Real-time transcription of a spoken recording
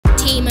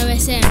Team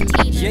OSM.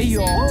 Yeah,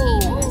 yo.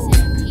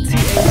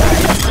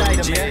 T-A-I inside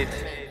of it.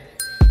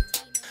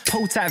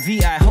 Hold tight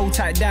VI, hold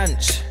tight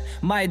dance.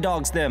 My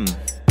dogs them.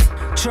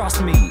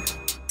 Trust me.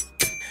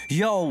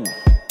 Yo.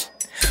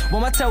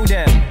 What I tell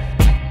them?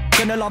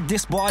 Gonna love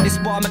this bar, make a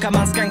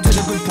man skank to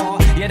the good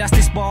part. Yeah, that's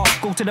this bar.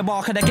 Go to the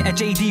bar, could I get a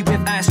JD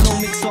with ice, no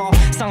mixer.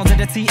 Sounds of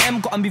the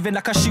TM, got 'em moving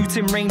like a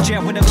shooting range, yeah,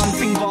 with a gun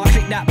finger.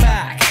 Click that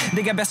back.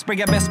 Nigga best spray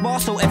your best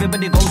bar, so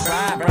everybody goes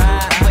right.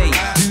 Wait,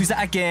 who's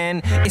that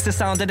again? It's the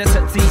sound of the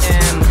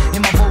TM.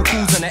 In my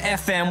vocals on the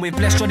FM with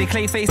Bless Jolly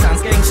Clayface and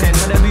Skank 10.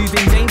 When they're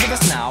moving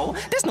dangerous now,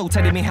 there's no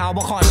telling me how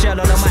I can't shell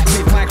on the mic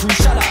with my crew.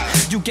 Shut up,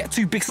 you get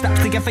two big slaps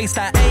to your face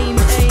like aim,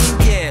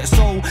 yeah.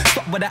 So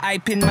stop with the eye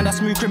pin, man, a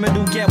smooth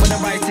criminal, yeah, when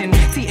I'm writing.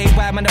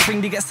 T-A-Y, man, I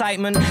bring the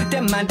excitement.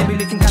 Them man, they be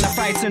looking kinda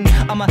frightened.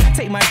 I'ma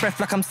take my breath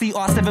like I'm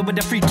CR7 with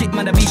the free kick,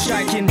 man, I be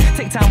striking.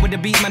 Take time with the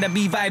beat, man, I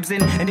be vibes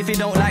in. And if you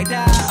don't like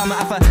that, I'ma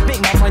have to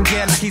make my run,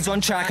 yeah, like he's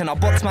on track. And our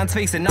box man's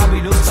facing, now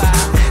he looks bad.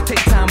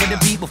 Take time with the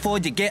beat before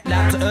you get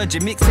lapped. To urge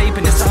your mixtape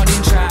and it's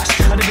sounding trash.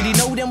 I don't really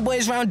know them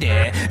boys round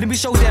there. Let me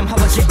show them how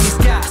I get this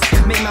gas.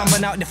 Make man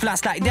run out the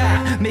flats like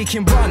that. Make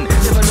him run,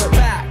 never look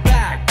back.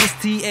 It's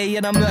TA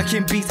and I'm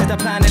working beats with the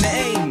plan and the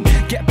aim.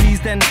 Get peas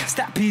then,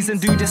 stack peas and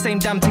do the same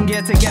damn thing,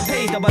 yeah, to get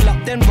paid. Double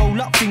up then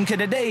roll up, think of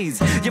the days.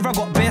 Yeah, I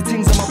got bare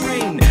things on my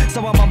brain.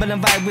 So I bubble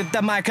and vibe with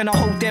the mic and I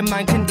hope them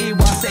man can hear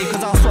what I say.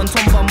 Cause I'll swan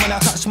tom bum when I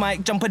touch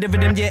mic. Jump with the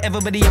rhythm, yeah,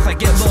 everybody if I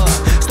get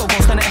bugged. Still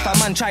gon' stun it if a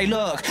man try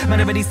look. Man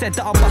already said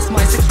that I'll bust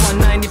my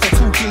 619 if you're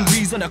talking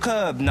breeze on the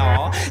curb.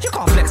 Nah, you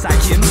can't flex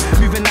like him.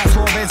 Moving like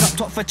Torres up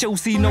top for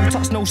Chelsea. No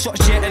touch, no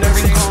shots yet in a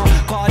ring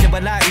car. They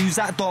were like, who's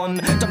that Don?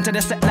 Jump to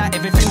the set like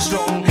everything's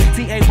strong.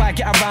 T-A-Y,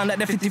 get around like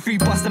the 53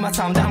 bus in my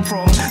town that I'm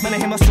from. Man, I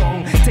hear my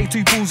song, take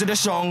two pulls of the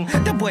song.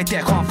 The boy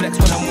there can't flex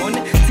when I'm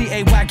on.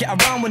 T-A-Y, get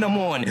around when I'm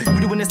on.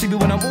 Really wanna see me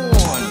when I'm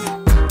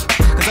on.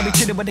 Cause I be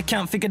chillin' with the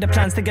camp, figure the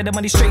plans to get the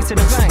money straight to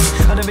the bank.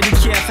 I don't really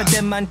care for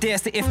them man dare,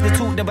 so if they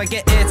talk then I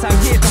get airtime.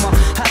 Here come on,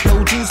 hat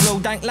low, jeans low,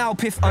 dank loud,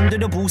 piff under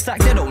the ball sack.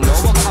 They don't know,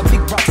 I got a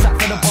big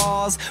rucksack for the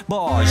bars.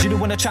 You don't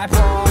wanna try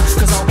bars,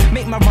 cause I'll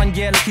make my run,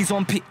 yeah, like he's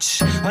on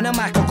pitch. On the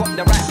mic I got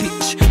the right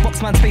pitch.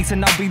 Boxman's face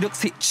and now he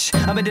looks hitch.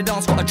 I'm in the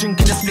dance, got a drink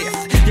in the spliff.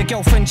 Your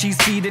girlfriend, she's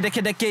feeding, the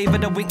kid that gave her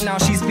the wink, now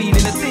she's feeling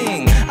the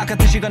thing. I can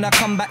tell she gonna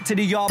come back to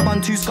the yard, bun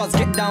two scots,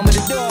 get down with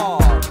the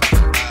dog.